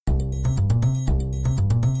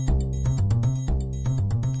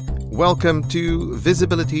Welcome to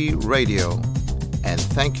Visibility Radio, and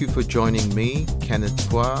thank you for joining me, Kenneth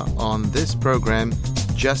Poir, on this program,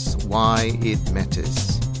 Just Why It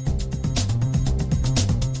Matters.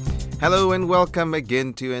 Hello and welcome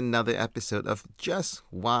again to another episode of Just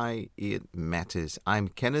Why It Matters. I'm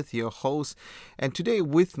Kenneth, your host, and today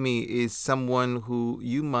with me is someone who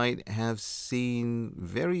you might have seen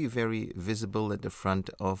very, very visible at the front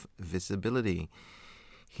of Visibility.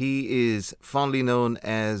 He is fondly known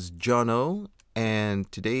as JohnO, and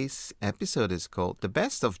today's episode is called The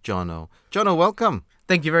Best of JohnO. JohnO, welcome.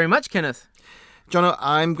 Thank you very much, Kenneth. JohnO,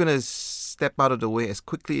 I'm going to step out of the way as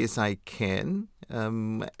quickly as I can,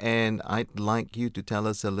 and I'd like you to tell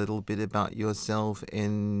us a little bit about yourself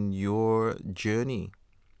and your journey.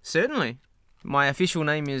 Certainly. My official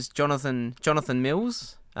name is Jonathan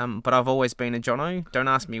Mills, but I've always been a JohnO. Don't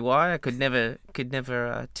ask me why. I could never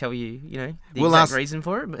tell you, the exact reason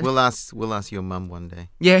for it. But We'll ask your mum one day.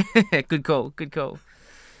 yeah, good call.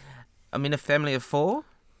 I'm in a family of four,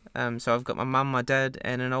 so I've got my mum, my dad,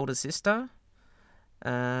 and an older sister.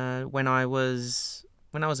 When I was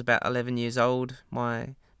about 11 years old,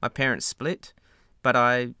 my parents split, but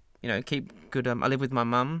I keep good. I live with my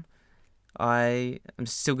mum. I am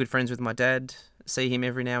still good friends with my dad. See him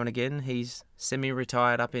every now and again. He's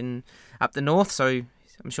semi-retired up the north, so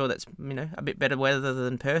I'm sure that's a bit better weather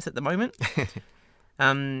than Perth at the moment.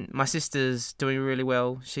 My sister's doing really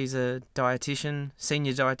well. She's a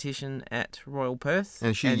senior dietitian at Royal Perth.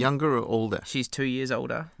 And is she younger or older? She's 2 years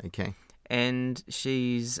older. Okay. And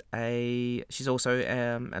she's also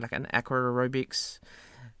like an aerobics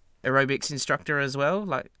instructor as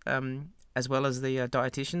well, as well as the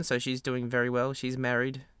dietitian. So she's doing very well. She's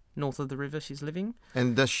married north of the river. She's living.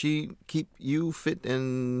 And does she keep you fit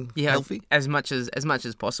and healthy? As much as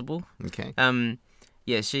possible. Okay.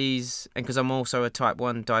 Because I'm also a type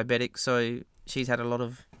 1 diabetic, so she's had a lot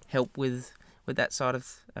of help with that side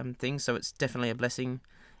of things. So it's definitely a blessing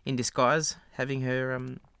in disguise having her.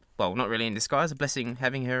 Well, not really in disguise, a blessing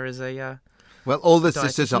having her as a older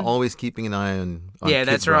sisters are always keeping an eye on yeah,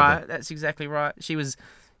 kids, that's brother. right. That's exactly right. She was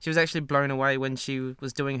actually blown away when she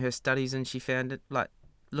was doing her studies and she found it, like,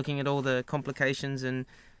 looking at all the complications and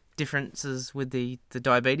differences with the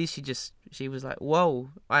diabetes. She was like,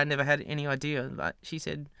 whoa, I never had any idea. Like, she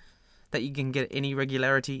said that you can get any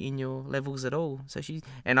regularity in your levels at all. So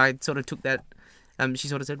I sort of took that, she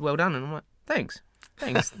sort of said, well done. And I'm like, thanks.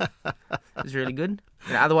 It was really good.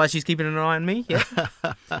 Otherwise, she's keeping an eye on me, yeah,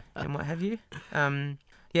 and what have you. I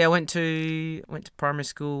went to primary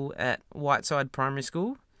school at Whiteside Primary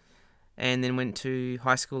School, and then went to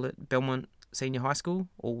high school at Belmont Senior High School,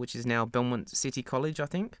 which is now Belmont City College, I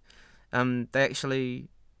think.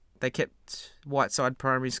 They kept Whiteside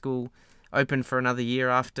Primary School open for another year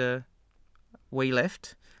after we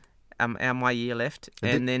left. My year left,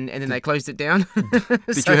 and then they closed it down.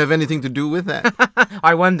 Did you have anything to do with that?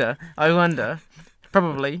 I wonder.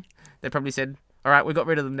 Probably. They probably said, all right, we got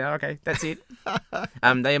rid of them now. Okay, that's it.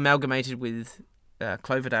 They amalgamated with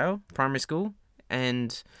Cloverdale Primary School,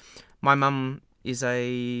 and my mum is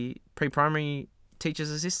a pre-primary teacher's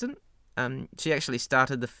assistant. She actually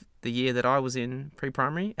started the year that I was in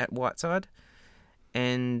pre-primary at Whiteside,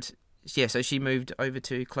 and yeah, so she moved over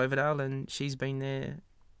to Cloverdale, and she's been there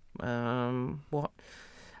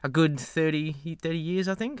a good 30 years,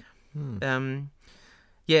 I think.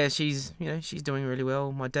 She's doing really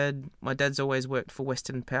well. My dad's always worked for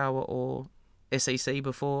Western Power or SEC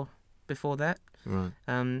before that. Right.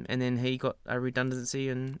 And then he got a redundancy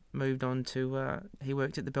and moved on to he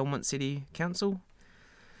worked at the Belmont City Council.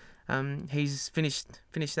 He's finished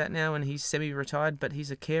that now, and he's semi-retired, but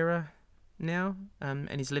he's a carer now, and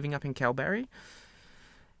he's living up in Kalbarri.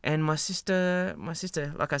 And my sister,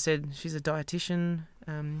 like I said, she's a dietitian,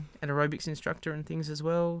 an aerobics instructor and things as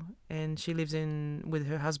well. And she lives with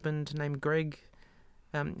her husband named Greg.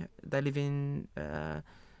 They live in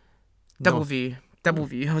Doubleview.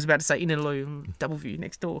 I was about to say Inaloo, Doubleview,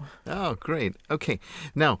 next door. Oh, great. Okay.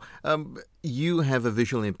 Now, you have a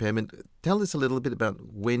visual impairment. Tell us a little bit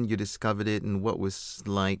about when you discovered it and what was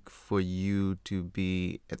like for you to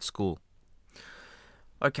be at school.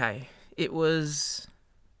 Okay. It was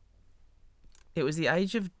the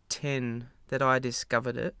age of 10 that I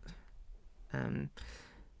discovered it. And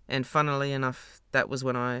funnily enough, that was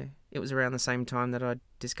it was around the same time that I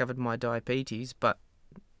discovered my diabetes, but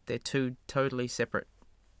they're two totally separate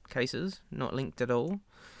cases, not linked at all.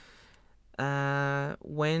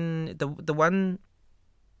 When the one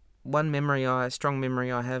strong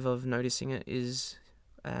memory I have of noticing it is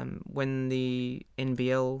when the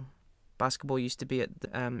NBL basketball used to be at the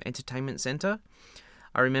entertainment centre.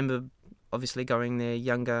 I remember obviously going there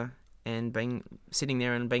younger and sitting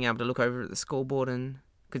there and being able to look over at the scoreboard and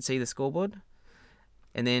could see the scoreboard,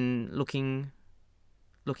 and then looking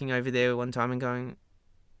over there one time and going,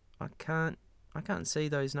 I can't see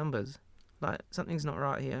those numbers. Like, something's not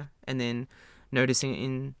right here. And then noticing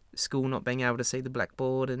in school not being able to see the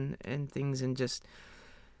blackboard and things, and just,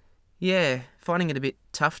 finding it a bit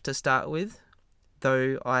tough to start with.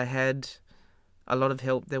 Though I had a lot of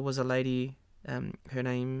help. There was a lady, her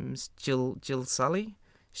name's Jill Sully.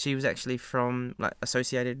 She was actually from,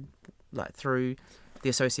 associated, through the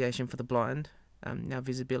Association for the Blind, now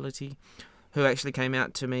Visibility, who actually came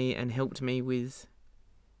out to me and helped me with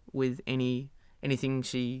anything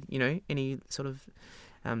she, any sort of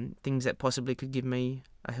things that possibly could give me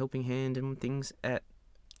a helping hand and things at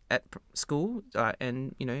school.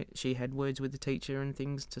 And, she had words with the teacher and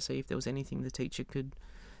things to see if there was anything the teacher could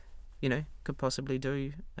possibly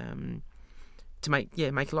do to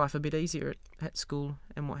make life a bit easier at school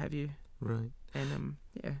and what have you. Right. And,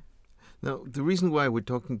 Now, the reason why we're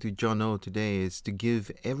talking to JohnO today is to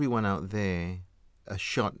give everyone out there a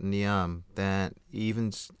shot in the arm that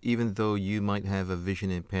even though you might have a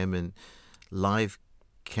vision impairment, life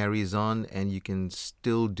carries on and you can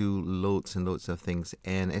still do loads and loads of things.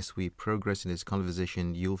 And as we progress in this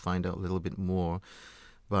conversation, you'll find out a little bit more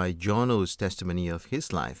by JohnO's testimony of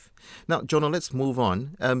his life. Now, JohnO, let's move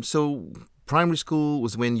on. So primary school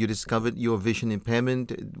was when you discovered your vision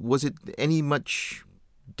impairment. Was it any much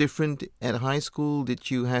different at high school? Did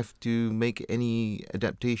you have to make any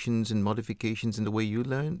adaptations and modifications in the way you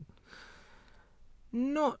learned?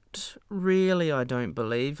 Not really, I don't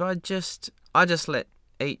believe. I just let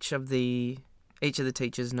each of the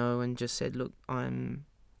teachers know and just said, look, I'm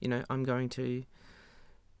going to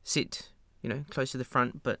sit, close to the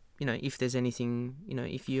front, but, if there's anything,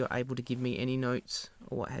 if you're able to give me any notes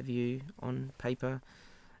or what have you on paper,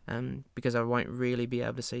 because I won't really be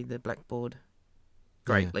able to see the blackboard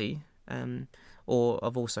greatly. Or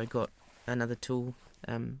I've also got another tool,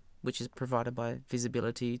 which is provided by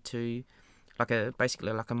Visibility, to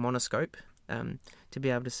basically like a monoscope, to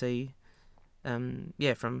be able to see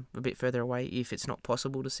from a bit further away if it's not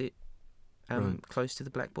possible to sit close to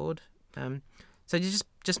the blackboard. So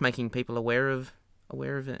just making people aware of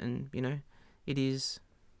it, and it is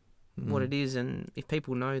what it is, and if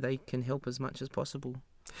people know, they can help as much as possible.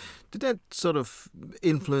 Did that sort of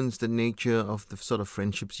influence the nature of the sort of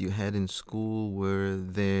friendships you had in school? Were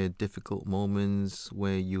there difficult moments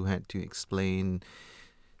where you had to explain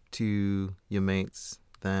to your mates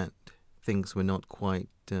that things were not quite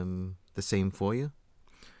the same for you?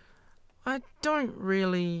 I don't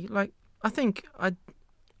really I think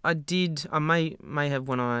I did. I may have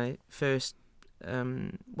when I first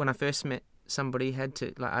met somebody, had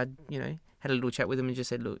to had a little chat with them and just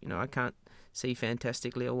said, look, I can't see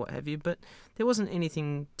fantastically or what have you, but there wasn't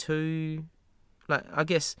anything too, I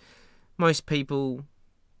guess most people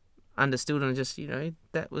understood and just,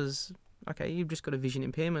 that was, okay, you've just got a vision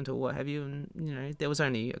impairment or what have you, and, there was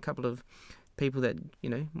only a couple of people that,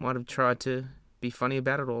 might have tried to be funny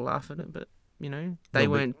about it or laugh at it, but, they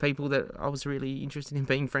weren't people that I was really interested in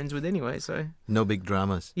being friends with anyway, so. No big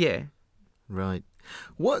dramas. Yeah. Right.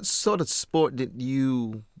 What sort of sport did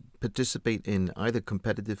you participate in, either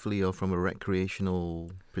competitively or from a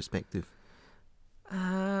recreational perspective?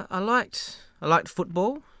 I liked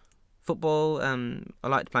football. I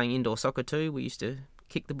liked playing indoor soccer too. We used to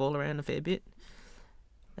kick the ball around a fair bit.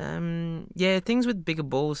 Things with bigger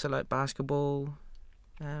balls, so like basketball.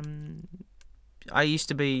 I used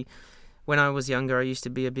to be, when I was younger, I used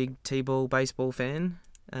to be a big T-ball baseball fan.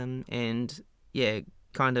 Kind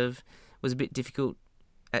of was a bit difficult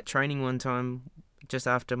at training one time, just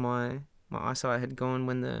after my eyesight had gone,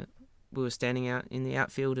 when we were standing out in the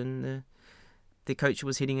outfield and the coach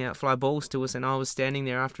was hitting out fly balls to us, and I was standing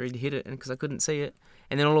there after he'd hit it, and because I couldn't see it,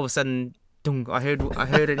 and then all of a sudden, dung, I heard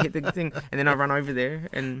it hit the thing, and then I run over there,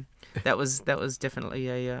 and that was definitely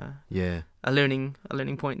a learning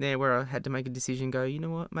point there, where I had to make a decision. Go, you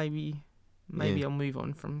know what? Maybe I'll move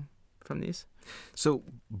on from this. So,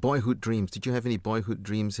 boyhood dreams. Did you have any boyhood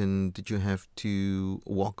dreams, and did you have to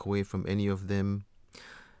walk away from any of them?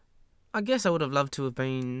 I guess I would have loved to have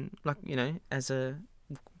been,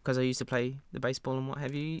 because I used to play the baseball and what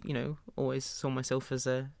have you, always saw myself as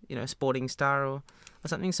a, sporting star or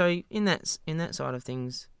something. So in that side of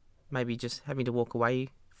things, maybe just having to walk away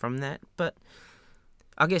from that. But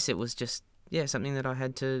I guess it was just, something that I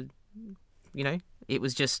had to, it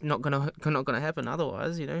was just not gonna happen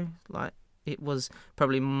otherwise, it was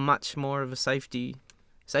probably much more of a safety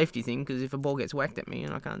thing, because if a ball gets whacked at me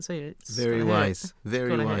and I can't see it, it's very wise. Hurt.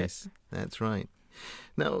 Very wise. That's right.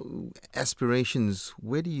 Now, aspirations,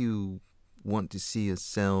 where do you want to see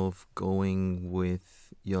yourself going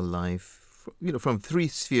with your life, from three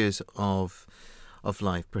spheres of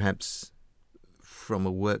life, perhaps from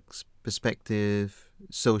a work perspective,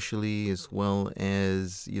 socially, as well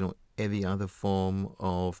as, every other form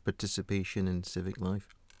of participation in civic life?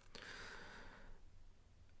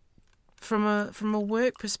 From a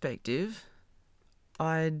work perspective,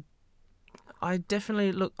 I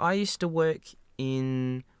definitely look. I used to work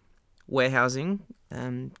in warehousing,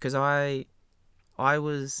 because I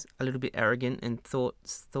was a little bit arrogant and thought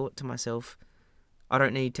to myself, I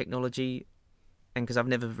don't need technology, and because I've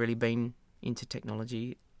never really been into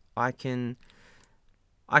technology, I can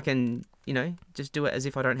just do it as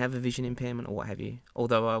if I don't have a vision impairment or what have you.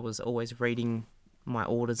 Although I was always reading my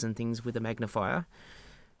orders and things with a magnifier,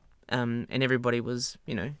 and everybody was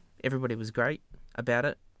great about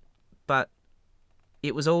it, but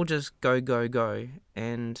it was all just go, go, go,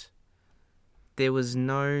 and there was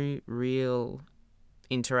no real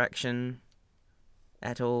interaction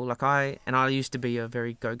at all. Like I used to be a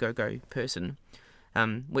very go, go, go person,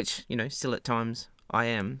 which, still at times I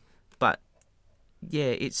am, but yeah,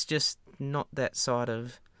 it's just not that side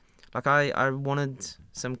of, like I wanted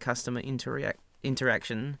some customer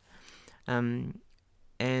interaction,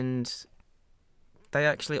 and they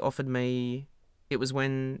actually offered me, it was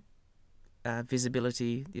when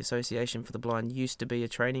Visibility, the Association for the Blind, used to be a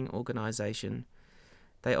training organisation.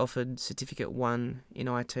 They offered Certificate 1 in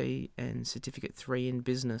IT and Certificate 3 in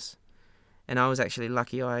business. And I was actually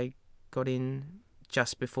lucky I got in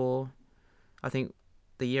just before, I think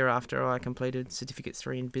the year after I completed Certificate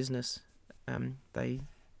 3 in business, they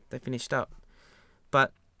finished up.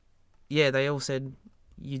 But yeah, they all said,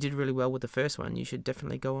 you did really well with the first one, you should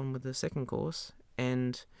definitely go on with the second course.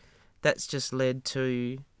 And that's just led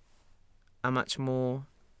to a much more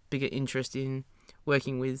bigger interest in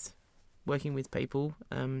working with people,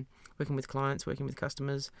 working with clients, working with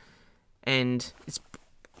customers, and it's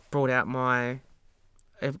brought out my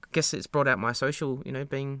social,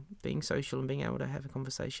 being social and being able to have a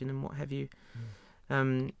conversation and what have you.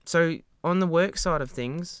 So on the work side of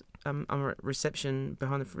things, I'm at reception,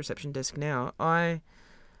 behind the reception desk now. I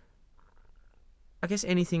guess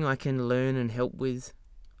anything I can learn and help with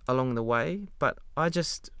along the way, but I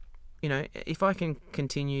just, if I can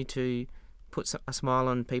continue to put a smile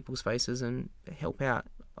on people's faces and help out,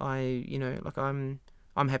 I'm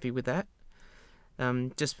happy with that.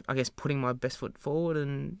 Just, I guess, putting my best foot forward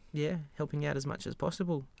and, helping out as much as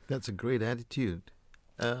possible. That's a great attitude.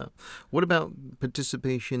 What about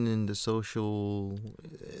participation in the social,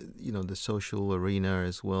 the social arena,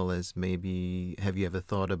 as well as maybe, have you ever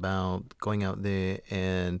thought about going out there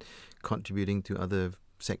and contributing to other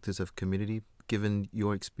sectors of community, given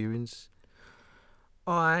your experience?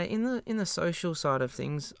 In the social side of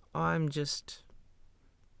things, I'm just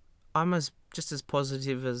as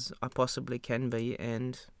positive as I possibly can be,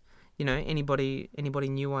 and anybody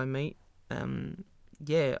new I meet,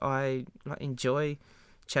 I enjoy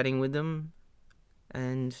chatting with them,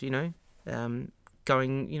 and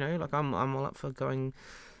going, I'm all up for going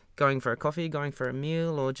for a coffee, going for a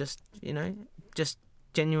meal, or just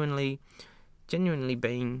genuinely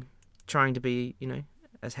being, trying to be,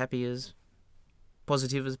 as happy, as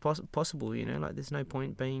positive as possible. There's no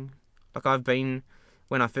point being, like I've been,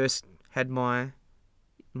 when I first had my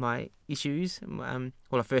issues, I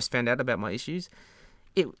first found out about my issues,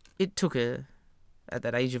 it took at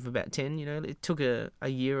that age of about 10, it took a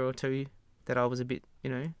year or two that I was a bit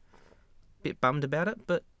bummed about it,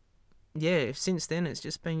 but yeah, since then it's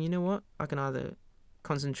just been, what, I can either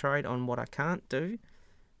concentrate on what I can't do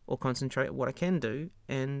or concentrate on what I can do,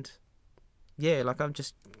 and I'm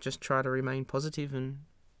just try to remain positive and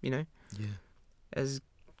as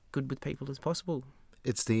good with people as possible.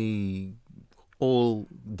 It's the all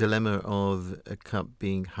dilemma of a cup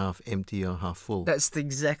being half empty or half full. That's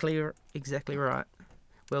exactly right.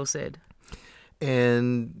 Well said.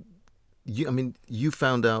 And you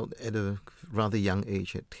found out at a rather young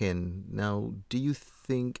age, at 10. Now, do you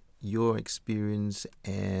think your experience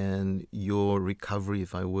and your recovery,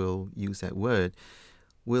 if I will use that word,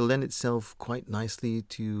 will lend itself quite nicely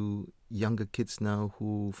to younger kids now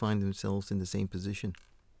who find themselves in the same position?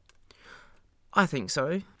 I think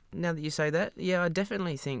so. Now that you say that, I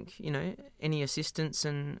definitely think, any assistance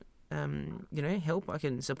and, help I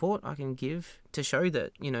can give to show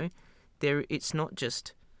that, it's not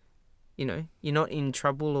just, you're not in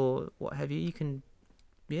trouble or what have you. You can,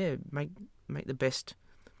 make the best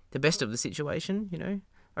of the situation,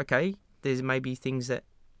 Okay, there's maybe things that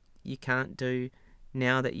you can't do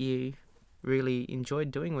now that you really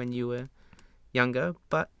enjoyed doing when you were younger,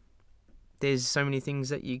 but there's so many things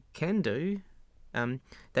that you can do,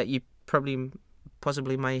 that you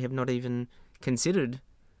possibly may have not even considered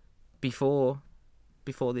before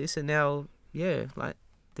this, and now, yeah, like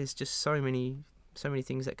there's just so many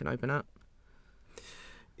things that can open up.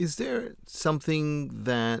 Is there something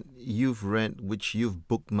that you've read which you've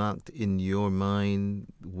bookmarked in your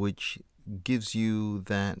mind which gives you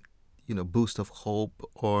that, boost of hope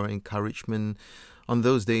or encouragement on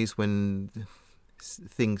those days when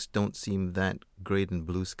things don't seem that great in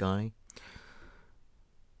blue sky?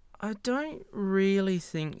 I don't really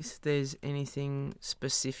think there's anything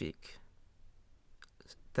specific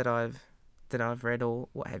that I've read or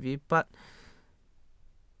what have you, but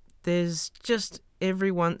there's just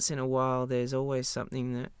every once in a while there's always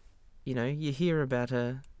something that you hear about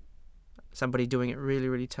somebody doing it really,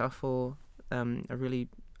 really tough, or a really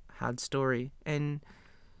hard story, and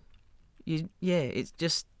it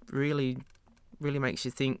just really, really makes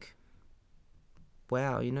you think,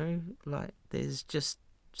 wow, like there's just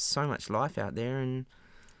so much life out there, and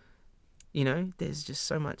there's just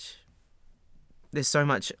so much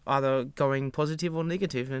either going positive or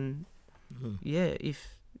negative, and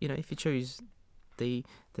if you choose the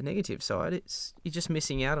negative side, you're just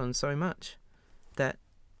missing out on so much that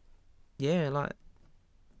like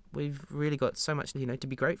we've really got so much to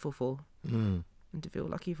be grateful for and to feel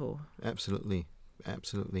lucky for. Absolutely.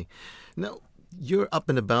 Now, you're up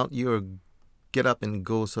and about, you're a get up and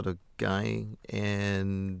go sort of guy,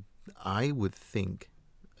 and I would think,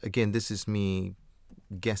 again, this is me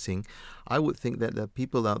guessing, I would think that there are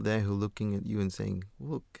people out there who are looking at you and saying,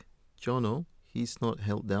 look, JohnO, he's not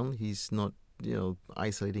held down, he's not,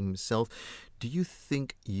 isolating himself. Do you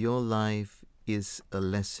think your life is a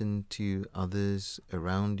lesson to others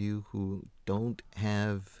around you who don't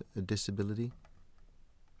have a disability?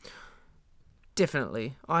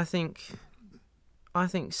 Definitely. I think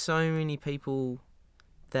so many people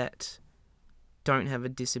that don't have a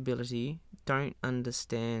disability don't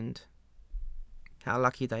understand how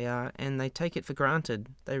lucky they are, and they take it for granted.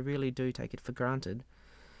 They really do take it for granted.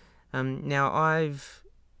 Now,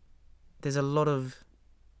 there's a lot of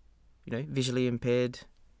visually impaired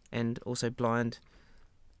and also blind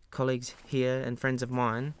colleagues here and friends of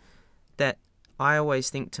mine that I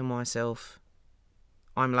always think to myself,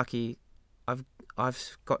 I'm lucky.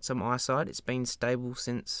 I've got some eyesight. It's been stable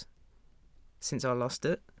since I lost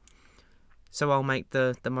it. So I'll make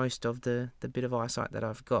the most of the bit of eyesight that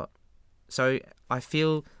I've got. So I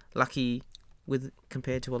feel lucky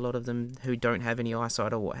compared to a lot of them who don't have any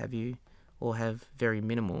eyesight or what have you, or have very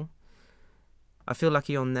minimal. I feel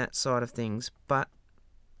lucky on that side of things. But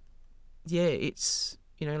yeah, it's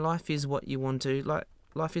life is what you want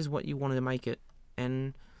to make it,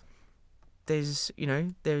 and there's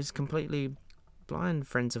completely blind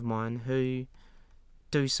friends of mine who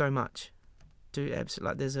do so much.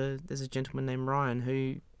 There's a gentleman named Ryan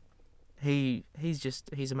who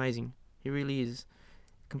he's amazing. He really is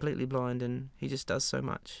completely blind, and he just does so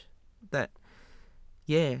much that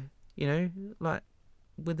like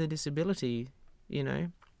with a disability, you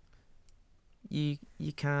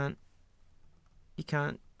can't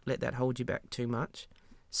let that hold you back too much.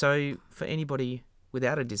 So for anybody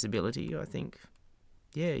without a disability, I think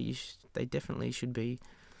they definitely should be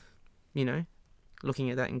looking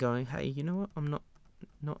at that and going, hey, you know what, I'm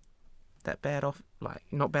not that bad off, like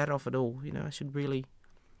not bad off at all. I should really.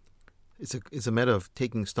 It's a matter of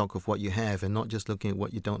taking stock of what you have and not just looking at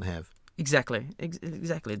what you don't have. Exactly.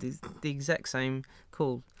 The exact same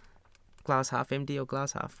call. Glass half empty or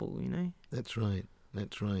glass half full, That's right.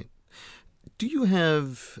 Do you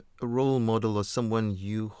have a role model or someone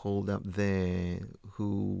you hold up there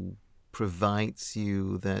who provides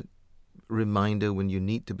you that reminder when you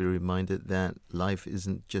need to be reminded that life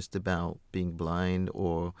isn't just about being blind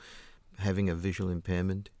or having a visual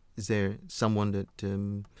impairment? Is there someone that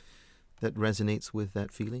resonates with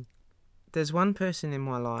that feeling? There's one person in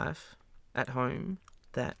my life at home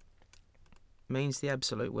that means the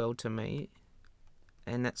absolute world to me,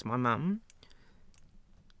 and that's my mum.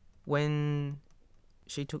 When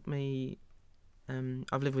she took me,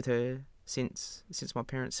 I've lived with her since my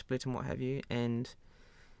parents split and what have you, and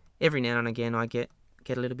every now and again I get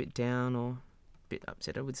a little bit down or a bit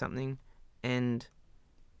upset with something, and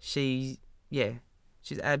she's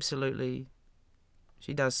absolutely,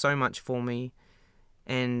 she does so much for me,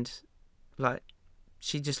 and like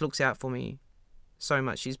she just looks out for me so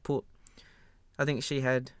much. I think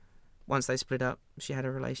once they split up, she had a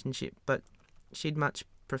relationship, but she'd much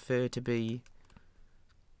prefer to be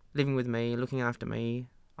living with me, looking after me.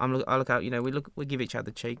 I look out, we give each other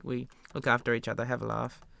cheek, we look after each other, have a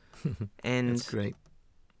laugh. And that's great.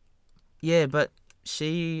 Yeah, but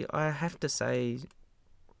I have to say,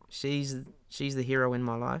 she's the hero in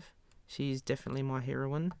my life. She's definitely my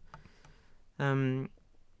heroine.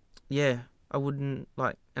 Yeah, I wouldn't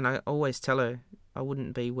and I always tell her I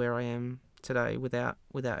wouldn't be where I am today without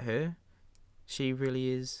her. She really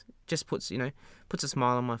is. Just puts a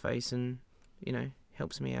smile on my face and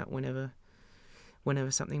helps me out whenever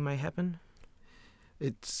something may happen.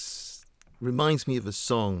 It reminds me of a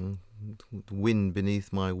song, "Wind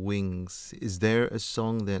Beneath My Wings." Is there a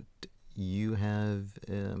song that you have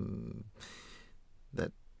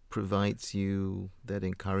that provides you that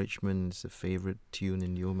encouragement as a favorite tune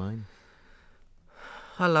in your mind?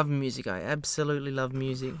 I love music. I absolutely love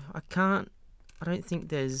music. I don't think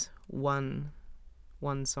there's one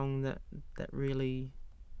song that really.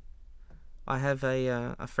 I have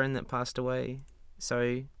a friend that passed away,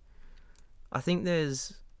 so I think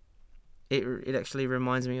there's. It actually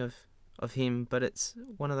reminds me of him, but it's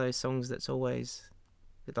one of those songs that's always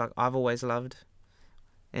I've always loved,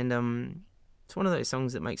 and it's one of those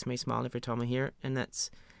songs that makes me smile every time I hear it, and that's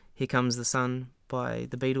 "Here Comes the Sun" by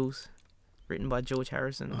the Beatles, written by George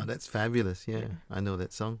Harrison. Oh, that's fabulous! Yeah, I know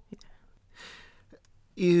that song. Yeah.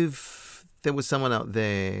 If there was someone out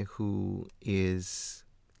there who is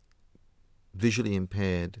visually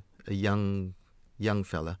impaired, a young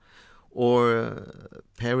fella, or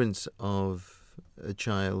parents of a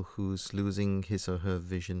child who's losing his or her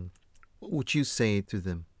vision, what would you say to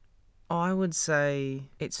them? I would say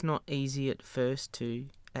it's not easy at first to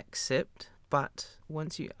accept, but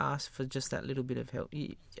once you ask for just that little bit of help,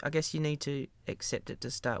 I guess you need to accept it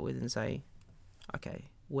to start with and say, okay,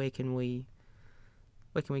 where can we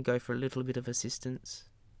go for a little bit of assistance?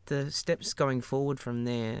 The steps going forward from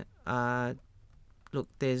there are, look,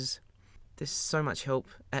 there's so much help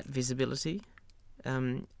at Visibility,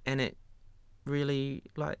 and it really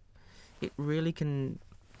can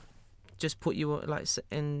just put you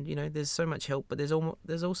and there's so much help, but there's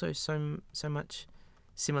also so much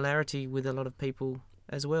similarity with a lot of people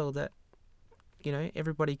as well that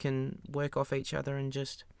everybody can work off each other and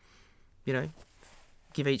just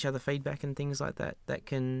give each other feedback and things like that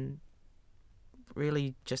can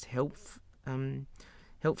really just help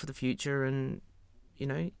for the future, and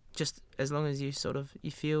just as long as you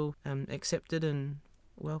feel accepted and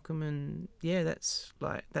welcome, and that's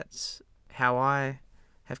how I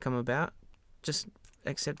have come about, just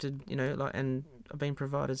accepted, and I've been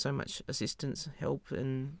provided so much assistance, help,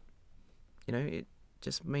 and it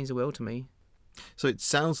just means the world to me. So it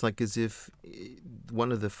sounds like as if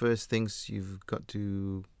one of the first things you've got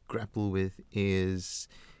to grapple with is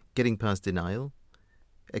getting past denial,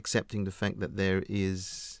 accepting the fact that there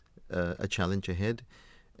is a challenge ahead,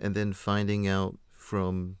 and then finding out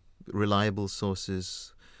from reliable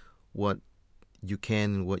sources what you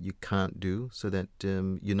can and what you can't do, so that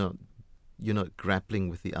you're not grappling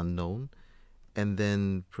with the unknown. And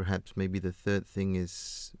then perhaps maybe the third thing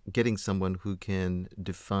is getting someone who can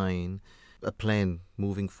define a plan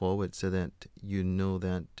moving forward, so that that you're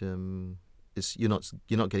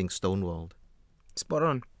not getting stonewalled. Spot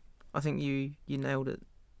on. I think you nailed it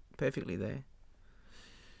perfectly there.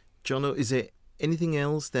 JohnO, is there anything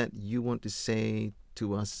else that you want to say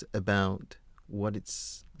to us about what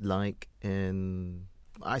it's like, and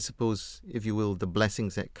I suppose, if you will, the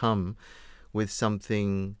blessings that come with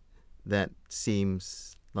something that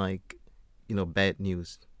seems like bad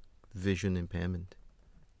news, vision impairment?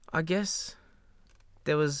 I guess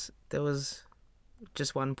there was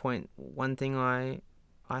just one thing I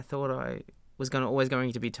thought I was always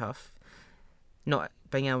going to be tough, not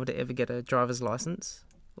being able to ever get a driver's license.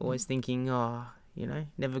 Always thinking,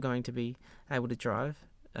 never going to be able to drive.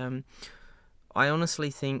 I honestly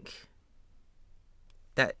think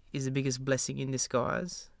that is the biggest blessing in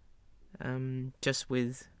disguise. Just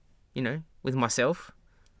with myself,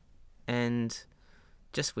 and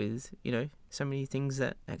just with so many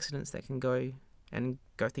accidents that can go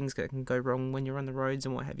things that can go wrong when you're on the roads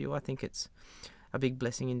and what have you. I think it's a big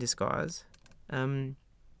blessing in disguise, and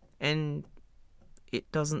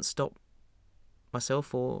it doesn't stop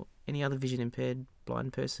myself or any other vision impaired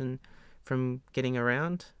blind person from getting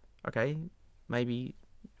around. Okay, maybe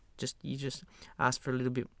you just ask for a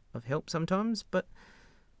little bit of help sometimes, but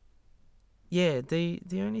the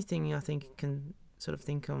only thing I think can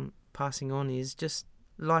think on passing on is just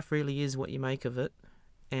life really is what you make of it.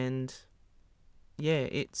 And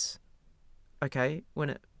it's okay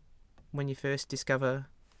when you first discover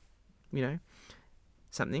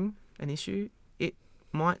something, an issue, it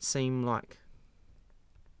might seem like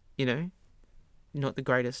not the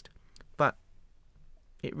greatest, but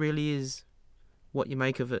it really is what you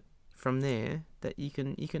make of it from there that you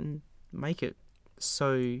can make it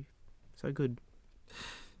so good.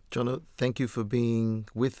 JohnO, thank you for being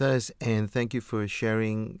with us and thank you for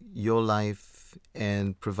sharing your life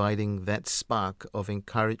and providing that spark of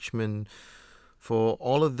encouragement for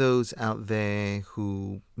all of those out there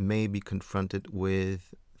who may be confronted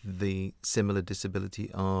with the similar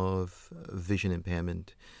disability of vision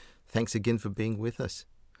impairment. Thanks again for being with us.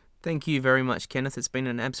 Thank you very much, Kenneth. It's been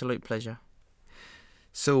an absolute pleasure.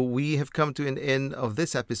 So we have come to an end of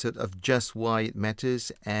this episode of Just Why It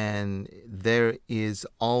Matters, and there is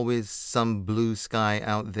always some blue sky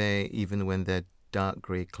out there, even when there are dark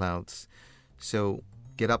grey clouds. So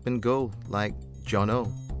get up and go like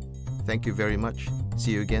JohnO. Thank you very much.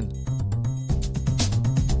 See you again.